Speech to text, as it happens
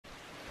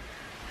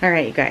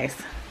Alright, you guys.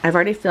 I've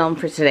already filmed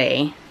for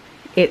today.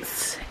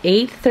 It's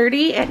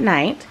 8:30 at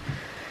night.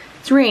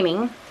 It's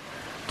raining.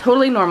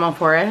 Totally normal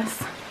for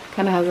us.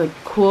 Kind of has a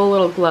cool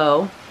little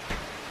glow.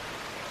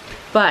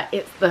 But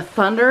it's the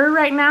thunder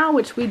right now,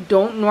 which we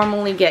don't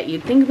normally get.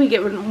 You'd think we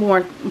get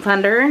more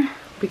thunder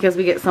because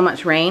we get so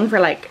much rain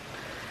for like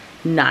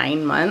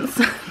 9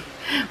 months.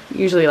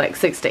 Usually like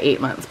 6 to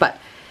 8 months. But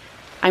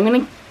I'm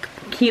going to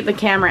keep the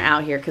camera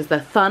out here because the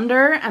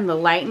thunder and the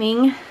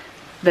lightning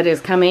that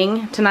is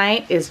coming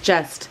tonight is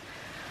just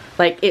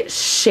like, it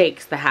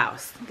shakes the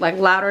house, like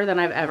louder than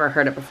I've ever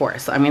heard it before.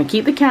 So I'm gonna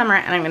keep the camera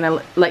and I'm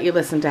gonna let you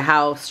listen to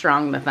how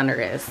strong the thunder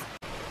is.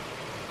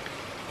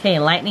 Okay,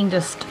 lightning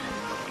just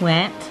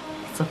went,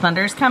 so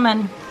thunder's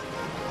coming.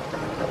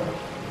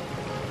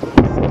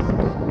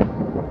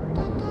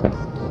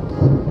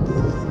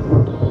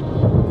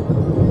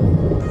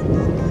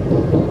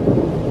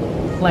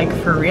 Like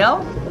for real?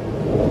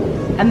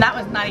 And that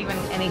was not even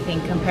anything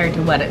compared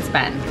to what it's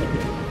been.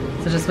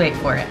 So just wait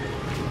for it.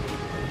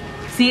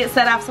 See, it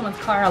set off someone's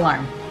car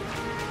alarm.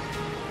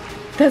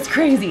 That's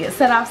crazy. It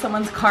set off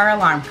someone's car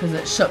alarm because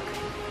it shook.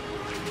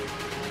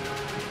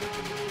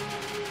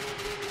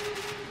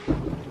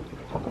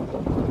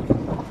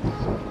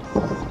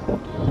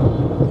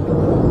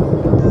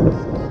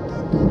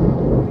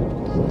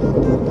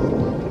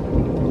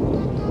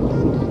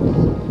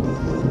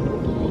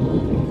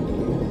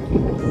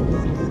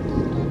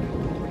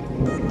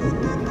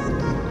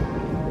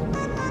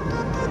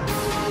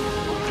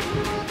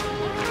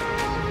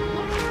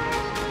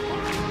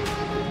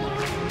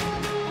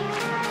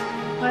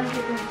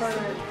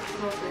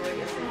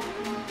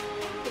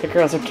 The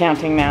girls are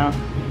counting now.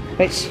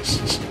 Wait, shh,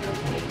 shh, shh.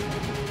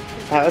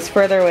 That was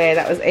further away.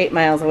 That was 8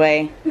 miles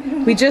away.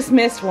 We just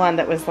missed one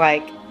that was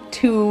like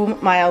 2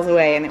 miles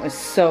away and it was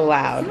so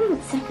loud.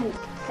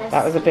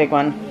 That was a big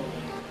one.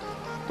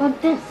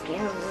 But this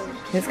scary.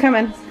 It's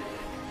coming.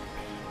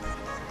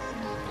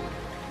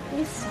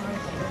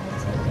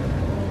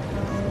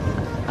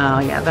 Oh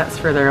yeah, that's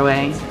further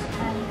away.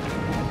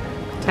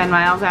 10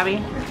 miles,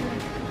 Abby?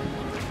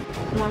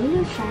 Mommy,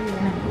 you're shining.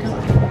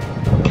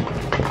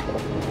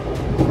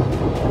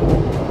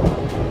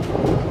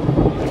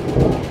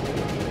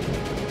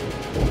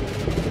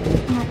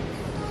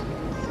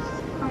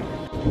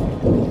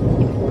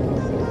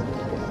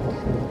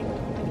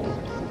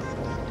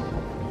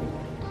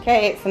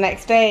 Okay, it's the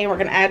next day. We're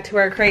gonna add to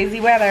our crazy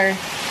weather.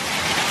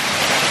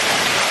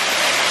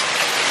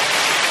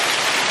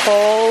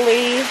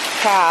 Holy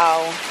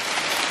cow.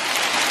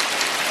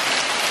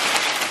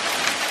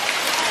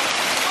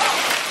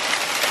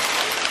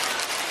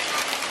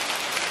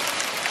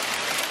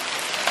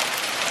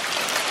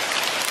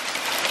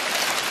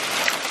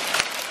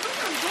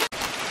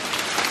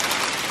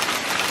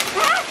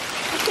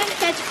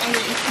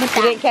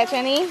 You didn't catch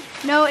any?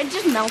 No, it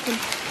just melted.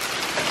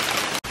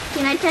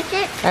 Can I touch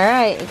it?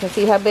 Alright, you can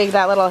see how big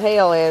that little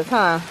hail is,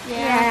 huh?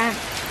 Yeah.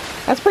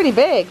 That's pretty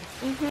big.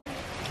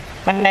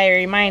 But I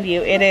remind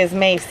you, it is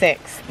May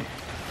 6th.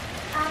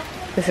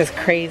 This is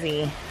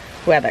crazy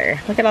weather.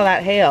 Look at all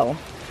that hail.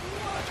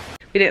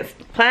 We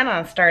didn't plan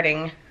on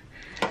starting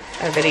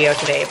a video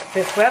today, but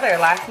this weather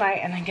last night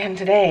and again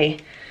today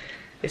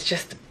is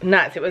just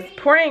nuts. It was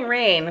pouring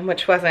rain,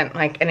 which wasn't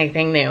like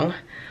anything new,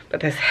 but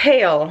this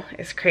hail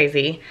is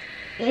crazy.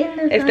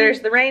 If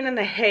there's the rain and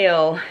the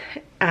hail,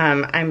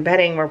 I'm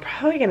betting we're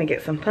probably gonna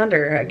get some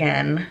thunder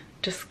again,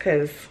 just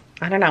cause,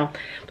 I don't know.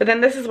 But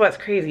then this is what's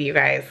crazy, you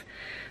guys.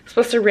 It's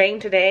supposed to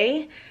rain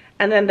today,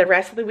 and then the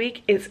rest of the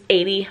week it's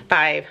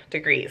 85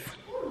 degrees.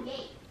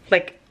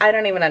 Like, I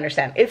don't even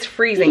understand. It's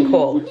freezing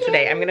cold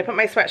today. I'm gonna put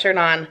my sweatshirt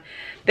on.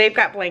 They've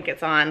got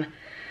blankets on.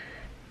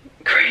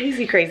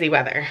 Crazy, crazy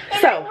weather.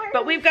 So,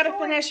 but we've got to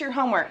finish your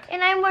homework.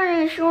 And I'm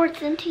wearing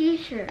shorts and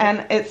t-shirt.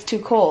 And it's too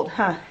cold,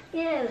 huh?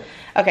 Yeah.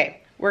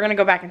 Okay, we're gonna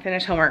go back and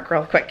finish homework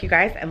real quick, you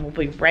guys, and we'll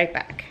be right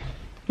back.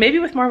 Maybe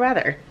with more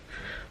weather.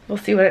 We'll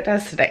see what it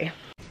does today.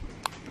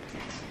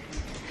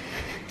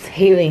 It's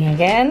hailing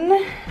again.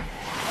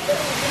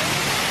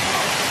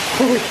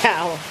 Holy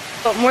cow.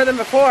 But more than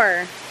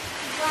before.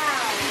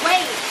 Wow.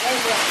 Wait.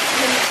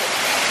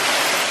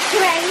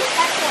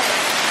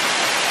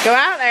 Go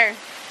out there.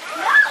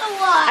 No!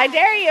 I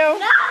dare you.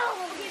 No!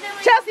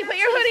 Chelsea, put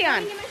your hoodie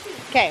on.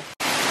 Okay.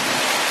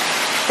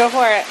 Go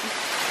for it.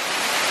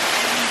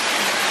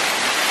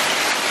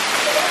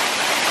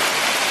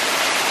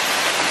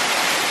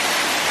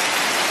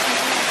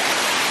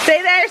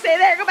 Stay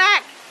there, go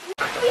back.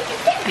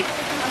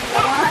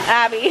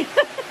 Abby.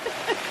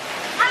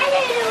 I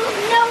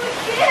didn't know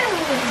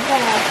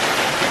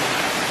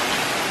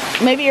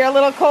shoes. Maybe you're a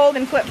little cold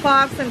in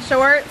flip-flops and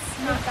shorts.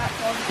 Not that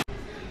cold.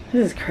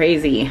 This is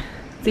crazy.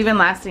 It's even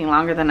lasting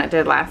longer than it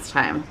did last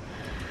time.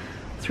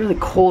 It's really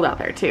cold out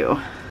there too.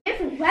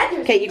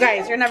 Okay, you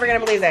guys, you're never gonna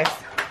believe this.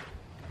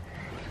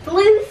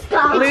 Blue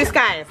skies. Blue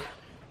skies.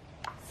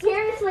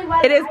 Seriously,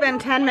 why? It has been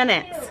 10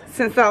 minutes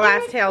since the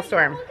last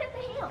hailstorm. Look at the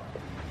hail.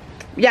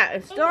 Yeah,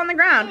 it's still on the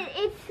ground.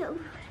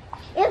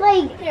 it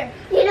like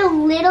did a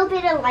little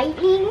bit of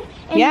lightning,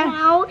 and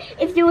now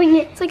it's doing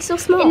it. It's like so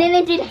small. And then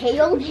it did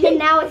hail, and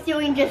now it's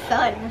doing just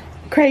sun.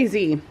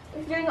 Crazy.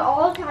 It's doing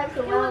all types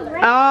of weather.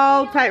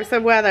 All types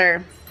of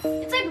weather.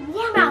 It's like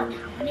warm out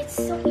now, and it's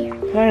so weird.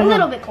 A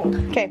little bit cold.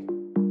 Okay.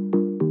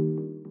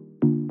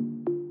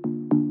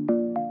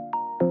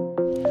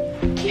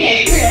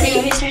 Okay, ready?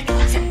 Let me start the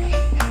lesson.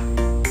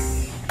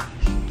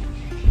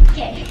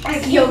 Okay, our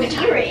yoga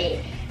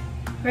time.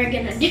 We're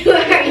gonna do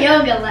our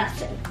yoga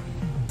lesson.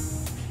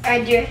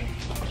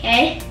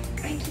 Okay?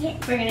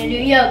 We're gonna do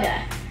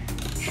yoga.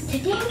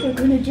 Today we're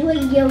gonna do a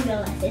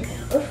yoga lesson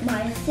with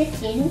my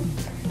assistant,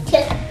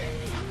 Chelsea.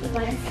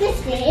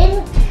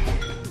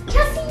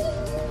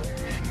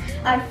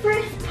 Our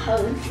first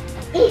pose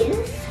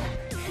is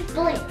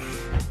splits.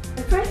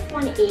 The first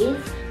one is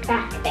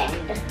back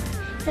bend.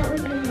 So we're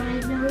gonna lie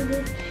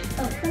noses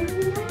up from the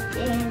left,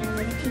 and I'm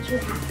gonna teach you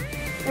how.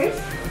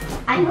 First,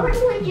 I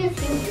normally just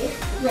do this,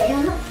 lay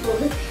on the floor,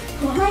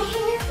 put my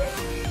hands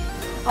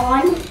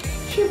on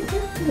to the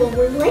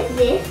floor like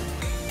this,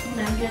 and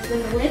I'm just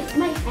gonna lift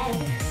my head,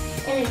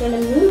 and I'm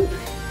gonna move,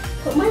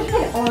 put my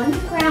head on the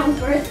ground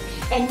first,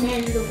 and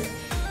then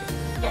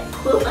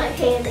put my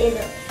hand in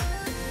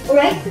the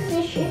right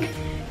position,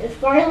 just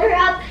farther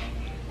up,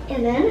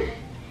 and then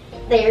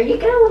there you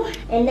go.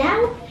 And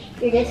now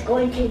you're just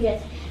going to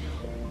just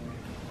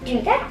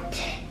do that,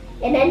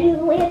 and then you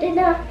land in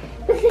a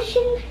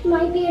position.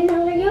 Might be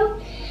another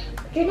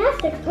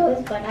gymnastics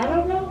pose, but I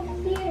don't know.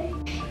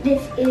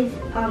 This is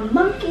a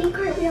monkey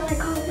cartwheel, I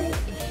call it.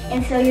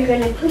 And so you're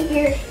gonna put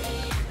your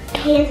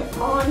hands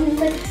on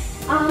the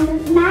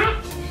mat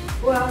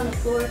or on the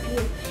floor if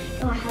you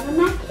don't have a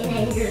mat, and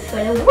then you're just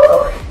gonna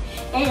woo,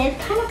 and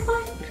it's kind of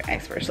fun.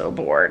 Guys, we're so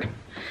bored.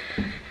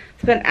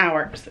 It's been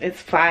hours.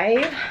 It's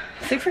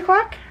 6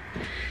 o'clock.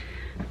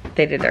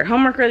 They did their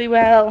homework really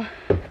well.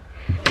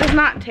 It does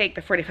not take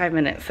the 45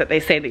 minutes that they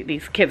say that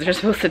these kids are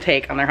supposed to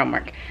take on their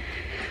homework.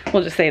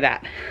 We'll just say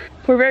that.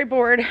 We're very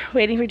bored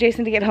waiting for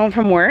Jason to get home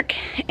from work,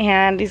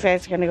 and these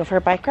guys are gonna go for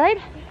a bike ride.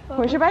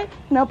 Where's your bike?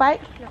 No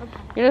bike? No bike.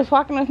 You're just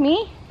walking with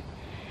me?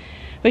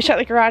 We shut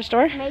the garage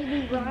door?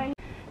 Maybe run.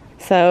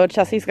 So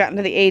Chelsea's gotten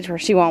to the age where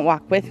she won't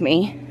walk with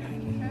me.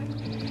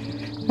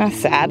 That's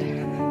sad.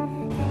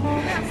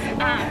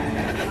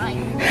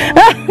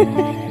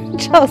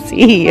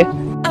 Chelsea.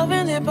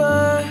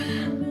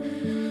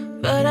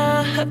 But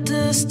I have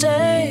to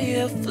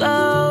stay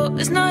afloat.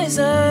 It's not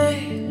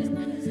easy.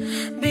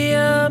 Be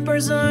a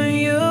person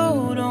you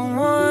don't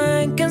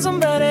want. Can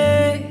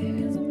somebody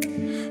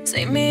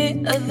take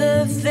me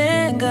other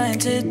thing? Going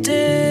to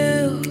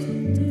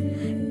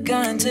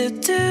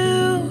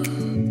do.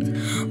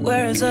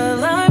 Where's the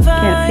life?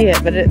 Can't see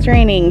it, but it's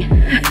raining.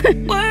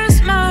 Where's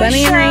my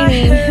sunny and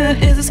raining.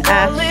 Is this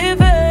called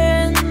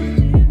living?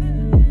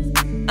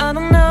 I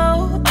don't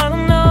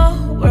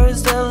know.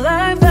 Where's the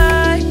life?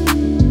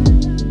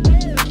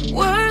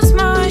 Where's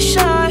my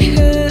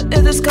childhood?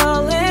 Is this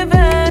called living?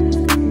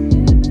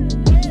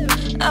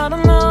 I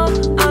don't know.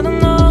 I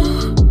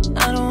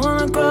don't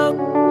wanna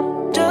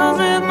grow. Just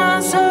live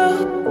myself.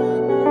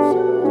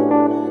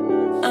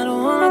 I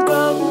don't wanna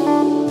grow.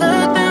 The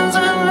things I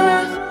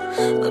left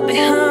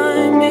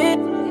behind me.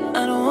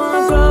 I don't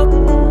wanna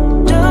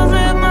grow. Just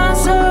live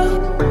myself.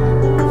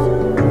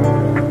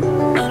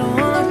 I don't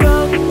wanna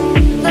grow.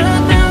 The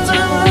things I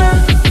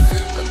left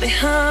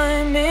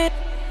behind me.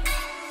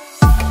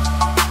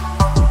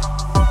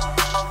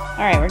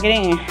 All right, we're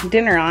getting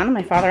dinner on.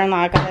 My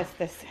father-in-law got us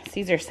this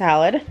Caesar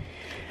salad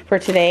for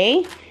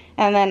today.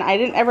 And then I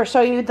didn't ever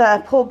show you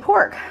the pulled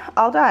pork,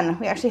 all done.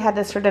 We actually had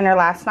this for dinner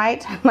last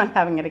night. I'm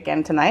having it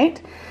again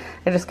tonight.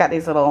 I just got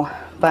these little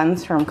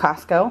buns from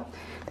Costco.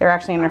 They're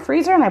actually in our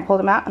freezer, and I pulled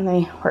them out and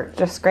they work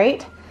just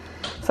great.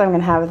 So I'm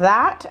gonna have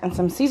that and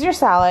some Caesar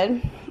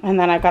salad. And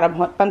then I've got a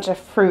bunch of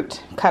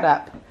fruit cut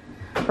up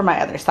for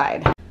my other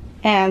side.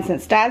 And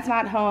since Dad's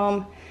not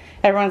home,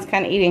 everyone's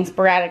kind of eating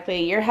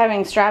sporadically. You're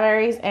having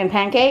strawberries and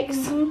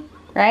pancakes,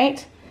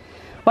 right?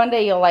 One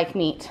day you'll like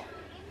meat.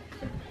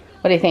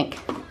 What do you think?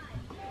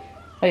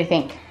 What do you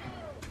think?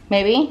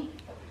 Maybe?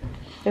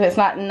 If it's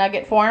not in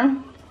nugget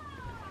form?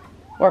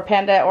 Or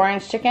panda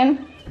orange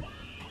chicken?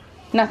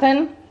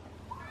 Nothing?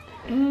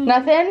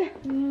 Nothing?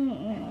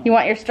 You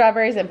want your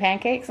strawberries and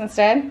pancakes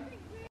instead?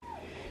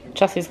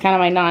 Chelsea's kind of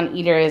my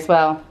non-eater as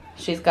well.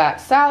 She's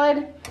got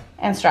salad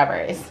and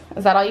strawberries.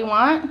 Is that all you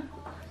want?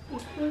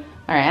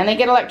 Alright, and they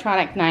get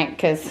electronic night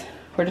because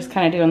we're just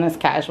kind of doing this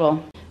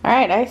casual.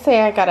 Alright, I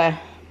say I got a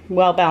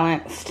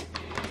well-balanced,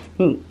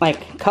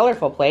 like,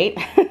 colorful plate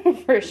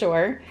for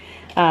sure.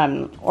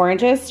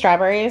 Oranges,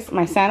 strawberries,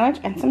 my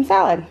sandwich, and some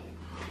salad.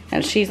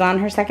 And she's on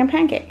her second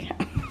pancake.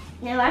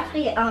 No,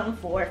 actually,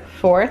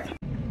 Fourth.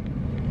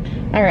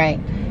 Alright,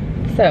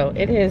 so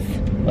it is,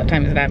 what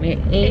time is it at me?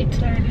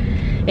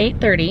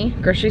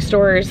 8:30. Grocery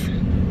stores,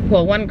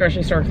 well, one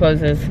grocery store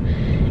closes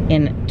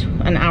in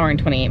an hour and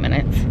 28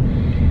 minutes.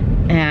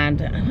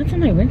 And what's on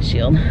my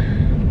windshield?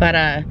 But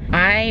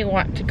I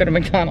want to go to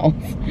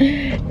McDonald's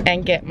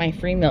and get my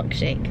free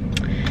milkshake.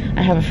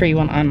 I have a free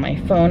one on my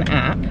phone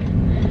app.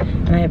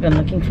 And I have been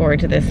looking forward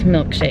to this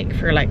milkshake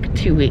for like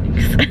 2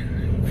 weeks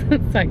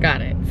since I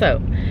got it.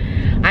 So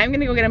I'm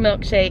gonna go get a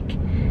milkshake,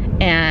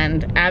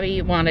 and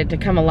Abby wanted to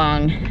come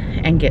along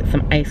and get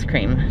some ice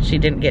cream. She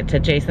didn't get to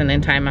Jason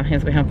in time on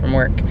his way home from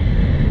work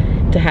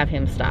to have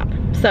him stop.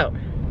 So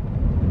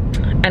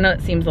I know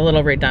it seems a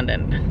little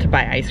redundant to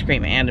buy ice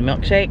cream and a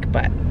milkshake,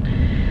 but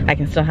I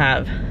can still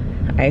have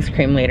ice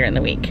cream later in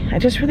the week. I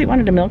just really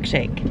wanted a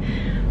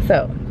milkshake.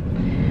 So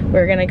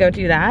we're gonna go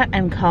do that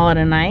and call it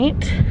a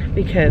night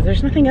because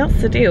there's nothing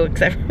else to do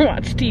except for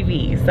watch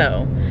TV.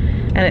 So,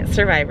 and it's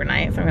Survivor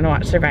night, so I'm gonna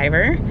watch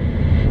Survivor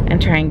and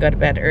try and go to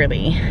bed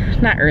early.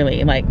 Not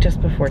early, like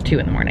just before 2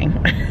 in the morning.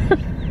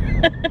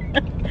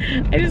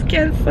 I just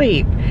can't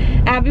sleep.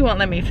 Abby won't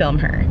let me film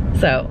her,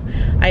 so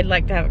I'd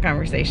like to have a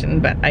conversation,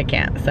 but I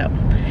can't. So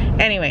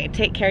anyway,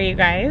 take care, you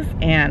guys,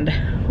 and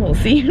we'll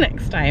see you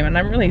next time. And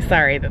I'm really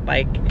sorry that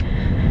like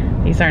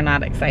these are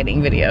not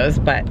exciting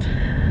videos, but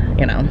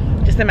you know,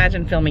 just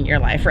imagine filming your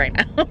life right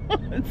now.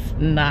 It's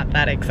not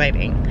that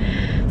exciting.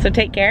 So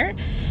take care,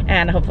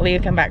 and hopefully you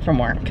come back for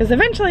more, because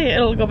eventually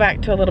it'll go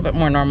back to a little bit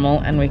more normal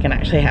and we can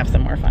actually have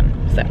some more fun.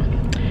 So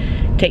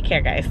take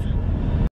care, guys.